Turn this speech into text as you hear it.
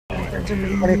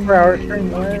24-hour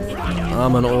stream.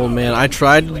 I'm an old man. I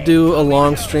tried to do a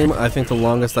long stream. I think the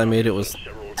longest I made it was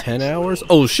 10 hours.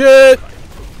 Oh shit!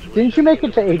 Didn't you make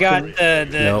it to 18? We got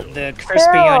Nope. the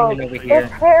crispy onion over here.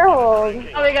 It's Harold.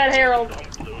 Oh, we got Harold.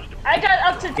 I got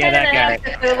up to 10 and a half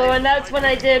Cthulhu, and that's when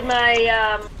I did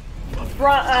my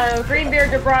green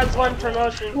beard to bronze 1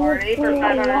 promotion party for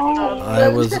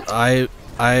 500.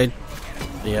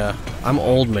 Yeah, I'm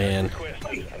old man.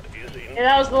 And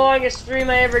that was the longest stream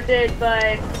I ever did, but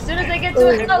as soon as I get to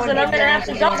 1,000, I'm gonna have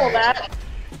to double that.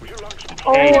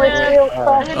 Oh, it's real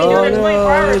fun. Oh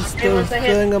no, it's the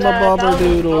thing of a bobber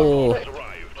doodle.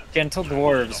 Gentle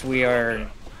dwarves, we are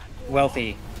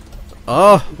wealthy.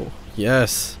 Oh,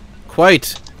 yes.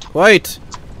 Quite. What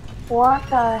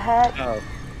the heck? Oh.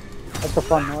 That's a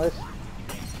fun noise.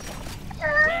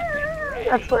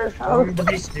 That's what it sounds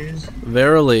like.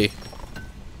 Verily.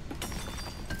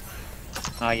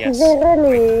 Ah, yes.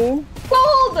 Really?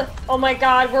 Gold! Oh my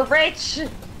god, we're rich!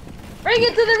 Bring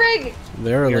it to the ring!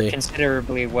 Verily. You're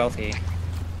considerably wealthy.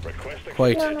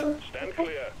 Quite. No.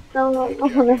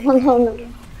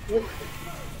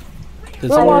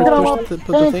 Did someone already put the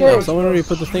thing up? Someone already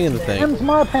put the thing in the thing. Them's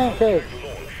my pancakes.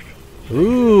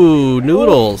 Ooh,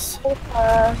 noodles.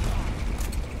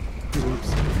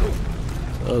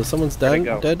 Oh, someone's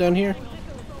dead down here?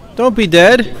 Don't be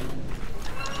dead.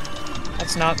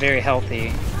 That's not very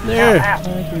healthy. There.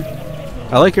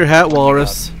 I like your hat,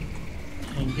 Walrus.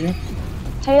 Thank you.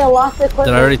 Hey, I lost equipment.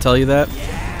 Did I already tell you that?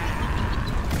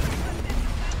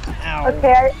 Ow.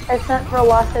 Okay, I sent for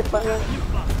lost equipment.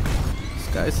 This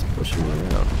guy's pushing me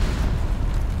around.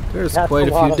 There's That's quite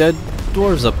a few dead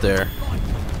dwarves up there.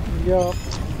 Yup.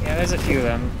 Yeah, there's a few of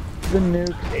them. The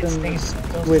nukes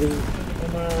and witty.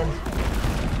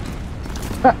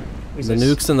 The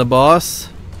nukes and the boss.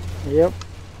 Yep.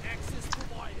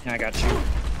 I got you.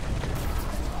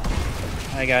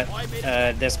 I got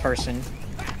this person.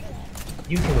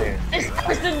 This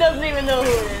person doesn't even know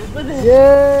who it is.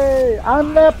 Yay!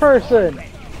 I'm that person.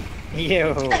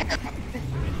 Yo.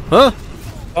 Huh?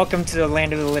 Welcome to the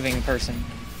land of the living, person.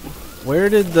 Where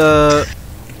did the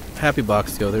happy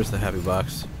box go? There's the happy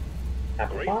box.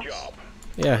 Great job.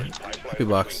 Yeah, happy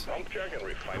box.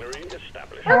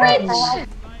 We're rich!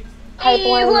 Hey,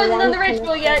 who hasn't done the rich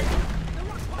bill yet?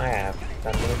 I have.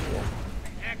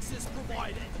 Access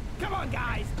provided. Come on,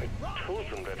 guys.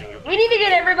 We need to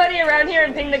get everybody around here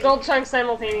and ping the gold chunks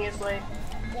simultaneously.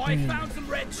 I found some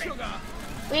red sugar.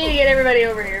 We need to get everybody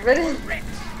over here, but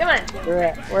come on. Where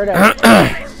at?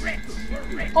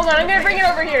 Hold on, I'm gonna bring it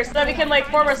over here so that we can like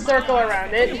form a circle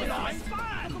around it.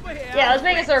 Yeah, let's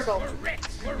make a circle.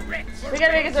 We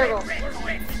gotta make a circle.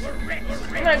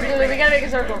 Come on, Cthulhu, we gotta make a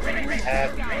circle.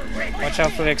 Watch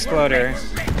out for the exploder.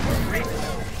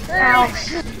 Ow.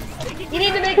 You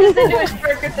need to make this into a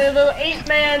shirt, Cthulhu.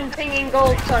 8-man pinging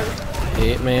gold chunk.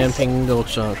 8-man ping gold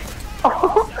chunk. I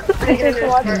just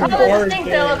watched Oh, there's a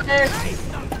stingtail up there.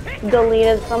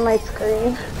 deleted from my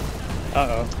screen.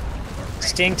 Uh-oh.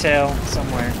 Stingtail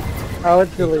somewhere. Oh,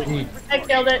 it's deleted. I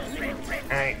killed it.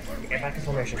 Alright, get back in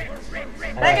formation.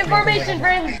 Back in formation,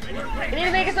 friends! We need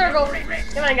to make a circle.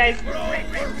 Come on, guys.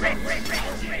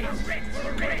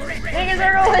 Make a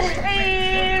circle!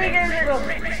 Hey, we got a circle!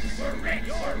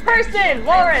 Person!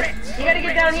 Walrus! You gotta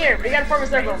get down here. We gotta form a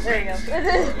circle. There you go.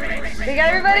 We got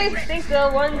everybody? Think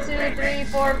so. 1, 2, 3,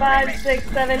 4, 5, 6,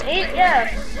 7, 8. Yeah!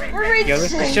 We're reaching! Yo,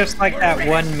 this is just like that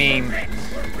one meme.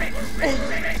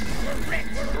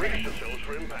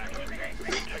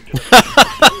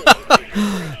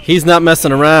 He's not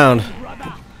messing around.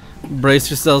 Brace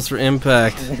yourselves for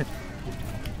impact.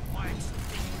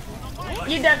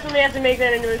 You definitely have to make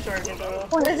that into a short.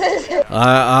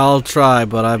 I'll try,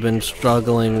 but I've been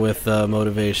struggling with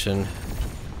motivation.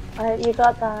 Alright, you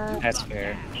got that. That's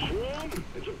fair.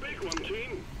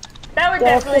 That would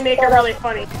definitely make it really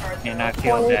funny. And I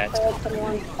feel that.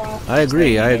 I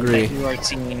agree, I agree. You are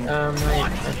seeing.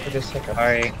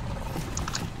 Alright.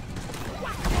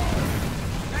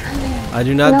 I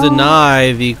do not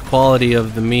deny the quality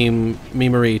of the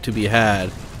memery to be had.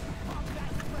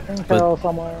 But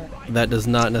somewhere. that does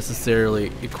not necessarily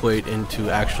equate into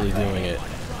actually doing it.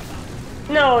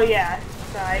 No, yeah.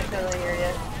 No, I totally hear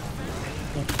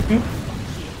you.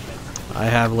 I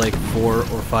have like 4 or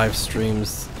 5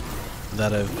 streams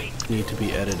that need to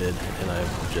be edited, and I'm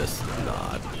just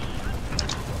not.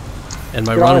 And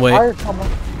my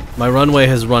runway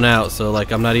has run out, so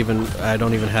like I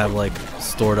don't even have like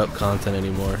stored up content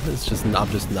anymore. It's just I'm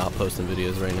just not posting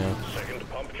videos right now.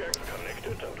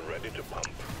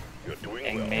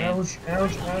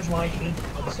 How's Mikey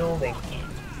absorbing?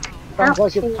 Sounds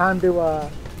like it's time to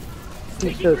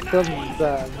teach those children's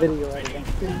video editing.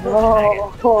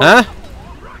 Whoa. Huh?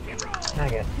 I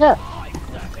get. Yeah,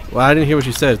 Well, I didn't hear what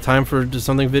you said. Time for just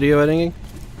something video editing?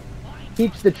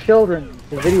 teach the children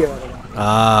the video editing.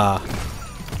 Ah.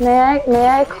 May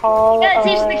I call? Yeah,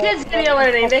 teach the kids video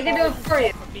editing. They can do it for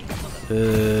you.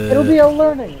 It'll be a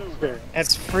learning experience.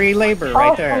 That's free labor Oh,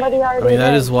 right there. somebody I already mean,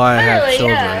 that did. is why I have Literally,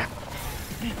 children. yeah.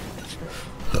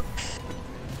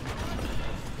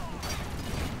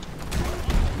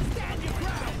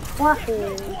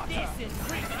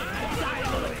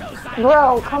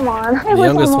 Bro, come on. The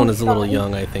youngest one is a little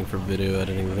young, I think, for video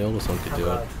editing. The oldest one could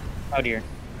do it. Oh dear.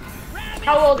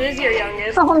 How old is your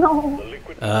youngest? Oh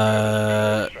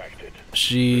no.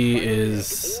 She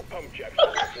is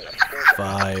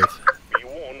 5.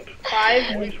 5?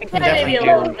 Yeah, maybe Definitely a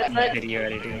little do bit, but video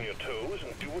editing.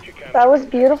 That was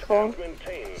beautiful.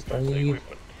 Steve.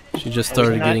 She just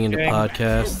started getting into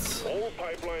podcasts.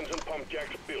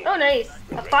 oh, nice.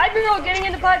 A 5-year-old getting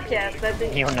into podcasts.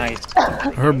 That's You're nice.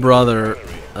 Her brother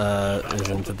is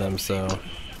into them, so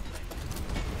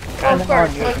of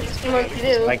course. What you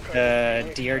do? Like the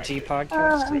DRG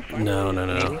podcast. no.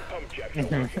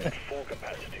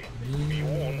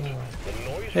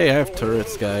 Hey, I have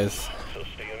turrets, guys.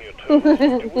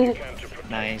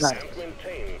 Nice.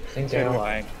 Think So do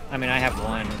I. I mean, I have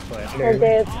one, but I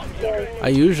did. Yeah. I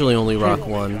usually only rock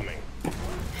one.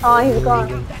 Oh, he's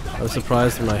gone. I was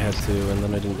surprised when I had to, and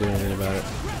then I didn't do anything about it.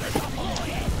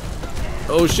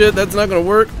 Oh shit, that's not gonna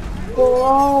work.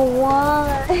 Oh,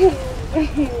 why?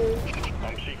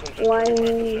 Why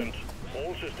me?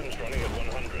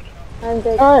 I'm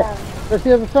big Alright, fan. that's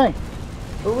the other thing.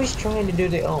 Who is trying to do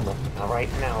the omen? Right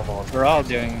now, boss. we're all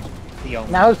doing the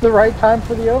omen. Now's the right time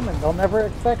for the omen. They'll never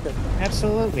expect it.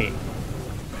 Absolutely.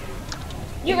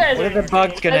 You guys What are are the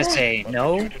bugs gonna say?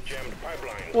 No?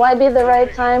 Why be the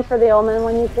right time for the omen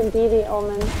when you can be the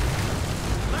omen?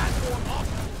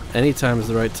 Anytime is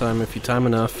the right time if you time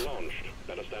enough.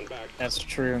 That's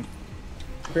true.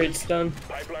 Great stun.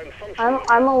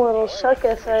 I'm a little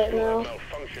shooketh right now.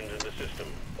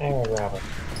 Oh, rabbit.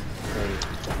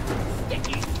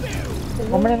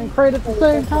 Omen and crate at the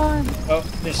same time. Oh,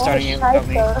 they're starting it without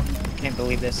me. Can't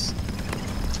believe this.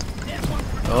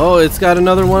 Oh, it's got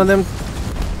another one of them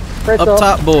Crate's up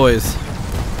top boys.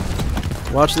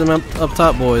 Watch them up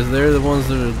top boys. They're the ones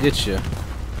that'll get you.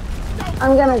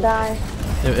 I'm gonna die.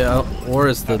 Or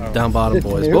it's the down bottom It's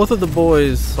boys. new. Both of the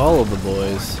boys, all of the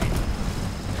boys.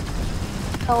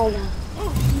 Oh no.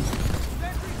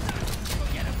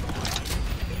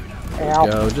 Ow.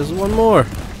 Go, just one more.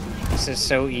 This is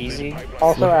so easy.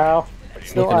 Also ow.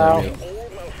 Still Looking ow. at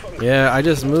me. Yeah, I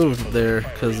just moved there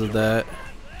because of that.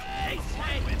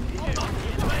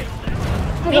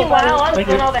 Meanwhile, I'm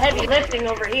doing all the heavy lifting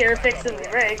over here, fixing the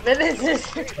rig. But this is.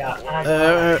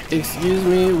 Excuse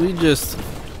me, we just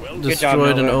job,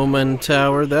 destroyed an Nova. omen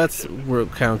tower. That's where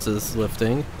it counts as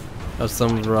lifting of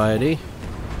some variety.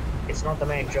 It's not the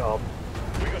main job.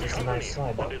 It's a nice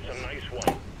side.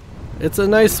 It's a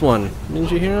nice one.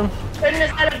 Didn't you hear him? Couldn't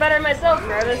have said it better myself,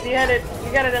 Travis. You had it.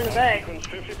 You got it in the bag.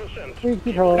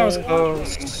 Squeaky That was toy.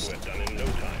 close.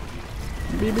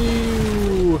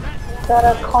 Bee-boo.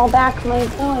 Gotta call back my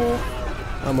voice.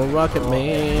 I'm a rocket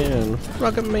man.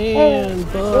 Rocket man.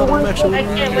 But I'm actually I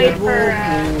can't wait for.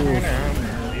 Wolf.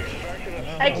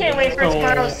 I can't wait for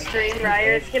tomorrow's stream,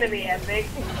 Ryer. It's gonna be epic.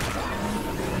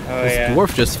 Oh This yeah.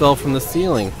 dwarf just fell from the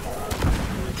ceiling.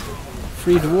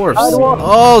 Free dwarfs. Oh, dwarf.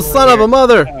 Oh, son of a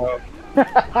mother!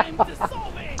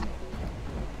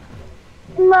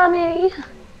 Mommy!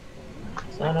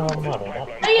 Son of a mother.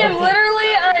 I am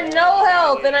literally on no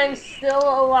health and I'm still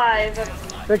alive.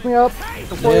 Pick me up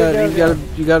before Yeah, you go.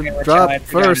 you gotta Watch out, I drop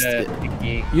forgot first.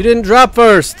 to- You didn't drop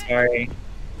first. Sorry.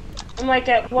 I'm like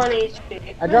at 1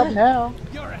 HP. I drop now.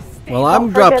 Well,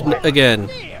 I'm Don't forget dropped again.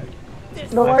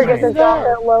 Don't forget to drop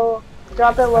it low.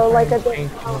 Drop it low like a dick.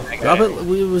 Drop it. It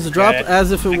was dropped it.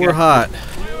 as if it I were got hot.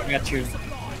 I got you.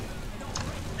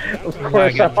 Of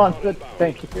course, I'm on the.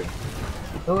 Thank you.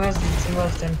 Who has the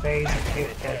most in phase?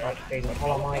 Phase of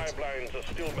Hollow Might?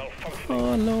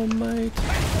 Oh no, mate.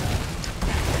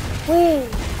 Please,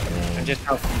 I'm just.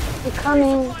 I'm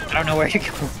coming. I don't know where you're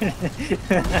going.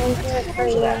 I'm here for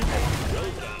you.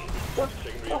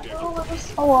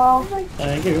 Oh well.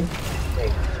 Thank you.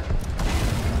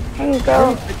 There you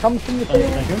go. It comes from the field.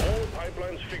 Thank you.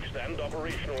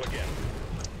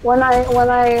 When I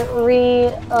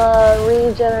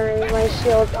regenerate my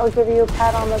shields, I'll give you a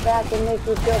pat on the back and make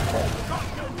you feel good.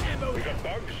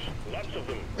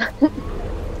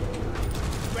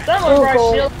 Someone Oh, brought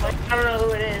cool. shield. I don't know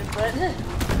who it is, but.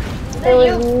 It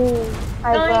was me. I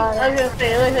I brought was it. gonna say,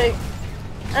 it looks like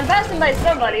I'm passing by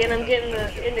somebody and I'm getting the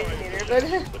indicator, but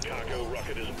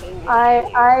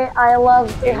I love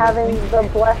having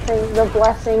the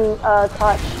blessing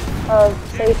touch of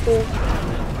safety.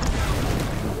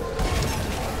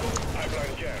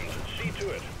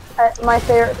 My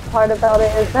favorite part about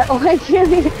it is that like you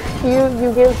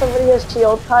give somebody a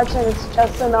shield touch and it's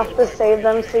just enough to save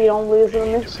them so you don't lose the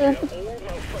mission.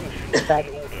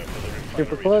 Exactly.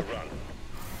 Super clip.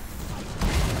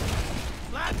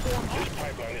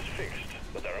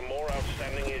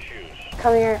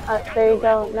 Come here. There you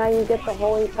go. Now you get the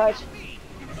holy touch.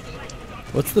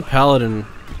 What's the paladin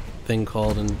thing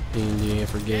called in D&D? I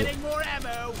forget.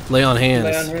 Lay on hands.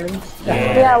 Lay on hands?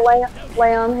 Yeah,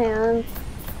 lay on hands.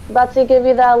 About to give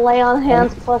you that lay on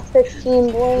hands plus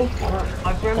 16, boy.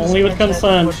 Only with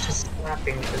consent. Just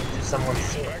slapping someone,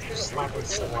 just slapping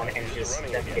someone and just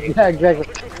hitting. Yeah, exactly.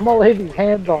 I'm gonna lay these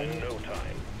hands on you.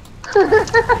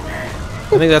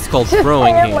 I think that's called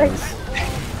throwing Say it like-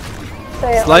 hands.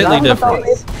 say it Slightly like- different.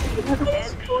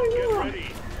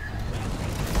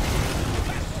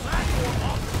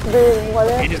 Dude, what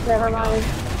if? Never mind.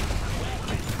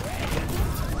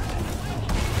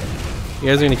 You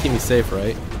guys are gonna keep me safe,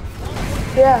 right?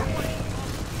 Yeah.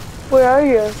 Where are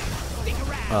you?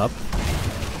 Up.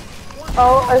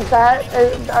 Oh,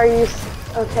 are you,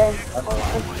 okay, hold on.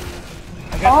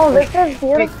 Oh, this is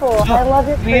beautiful. I love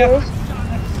your creation.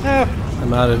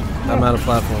 I'm out of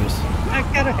platforms. I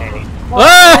got it.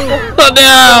 Ah! Oh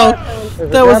no!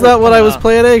 That was not what I was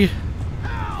planning.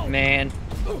 Man.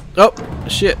 Oh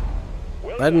shit!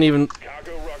 I didn't even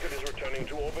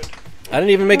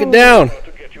make it down.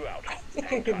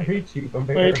 I can reach you from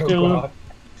Wait, Dylan.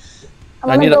 I'm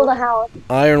I gonna need build a house.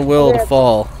 Iron will to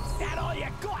fall.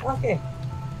 Okay.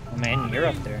 Oh, man, you're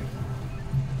up there.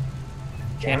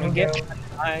 Can we get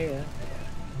higher?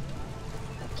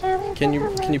 Can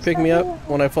you pick me up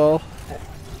when I fall?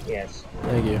 Yes.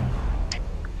 Thank you.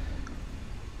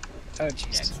 Oh,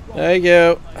 jeez. Thank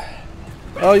you.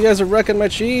 Oh, you guys are wrecking my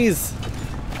cheese.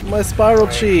 My spiral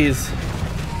cheese.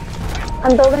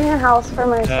 I'm building a house for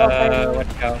myself.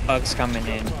 Let's go. Bugs coming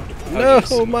in. No, Oh,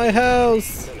 jeez. my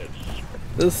house.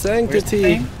 The sanctity.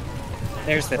 thing?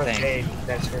 There's the thing.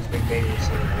 That's his big baby.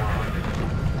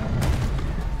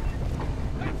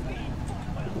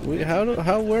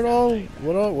 Where'd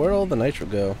all the nitro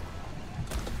go?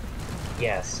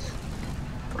 Yes.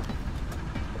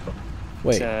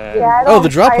 Wait. Yeah, Oh, the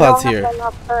drop pod's I here. don't have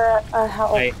enough for a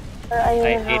house. I need a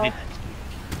hate it. house.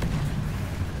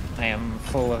 I am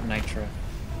full of nitro.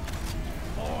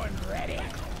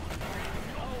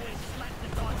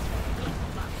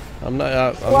 I'm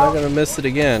not gonna miss it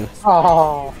again.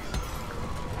 Oh.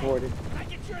 Avoided.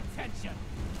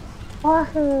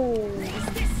 Wahoo!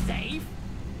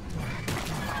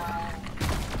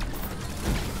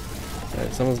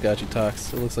 Alright, someone's got you,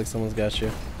 Tox. It looks like someone's got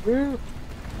you. Woo.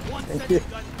 Thank you.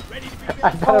 I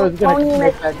thought I was gonna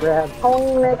make that grab.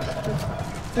 Holy mix.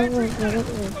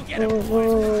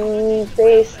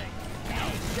 Base.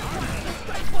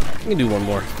 You can do one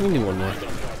more. You can do one more.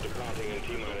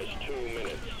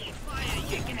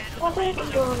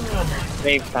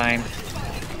 Save time.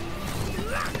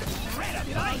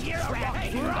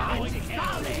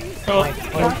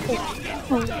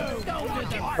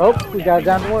 Oh, we got it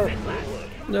down to work.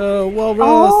 No, Walrus.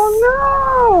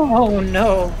 Oh Oh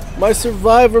no! My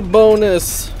survivor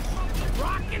bonus.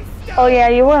 no! Oh yeah,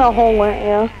 you were in a hole,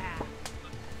 weren't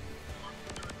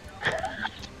you?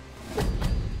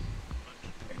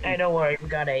 Hey, don't worry. We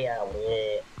got we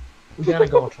gotta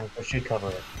go try for should cover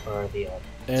it for the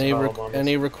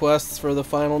Any requests for the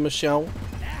final mission?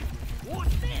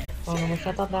 Oh, I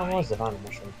thought that was the final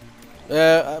mission.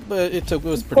 But it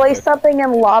was pretty Play quick. something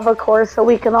in lava core so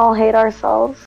we can all hate ourselves.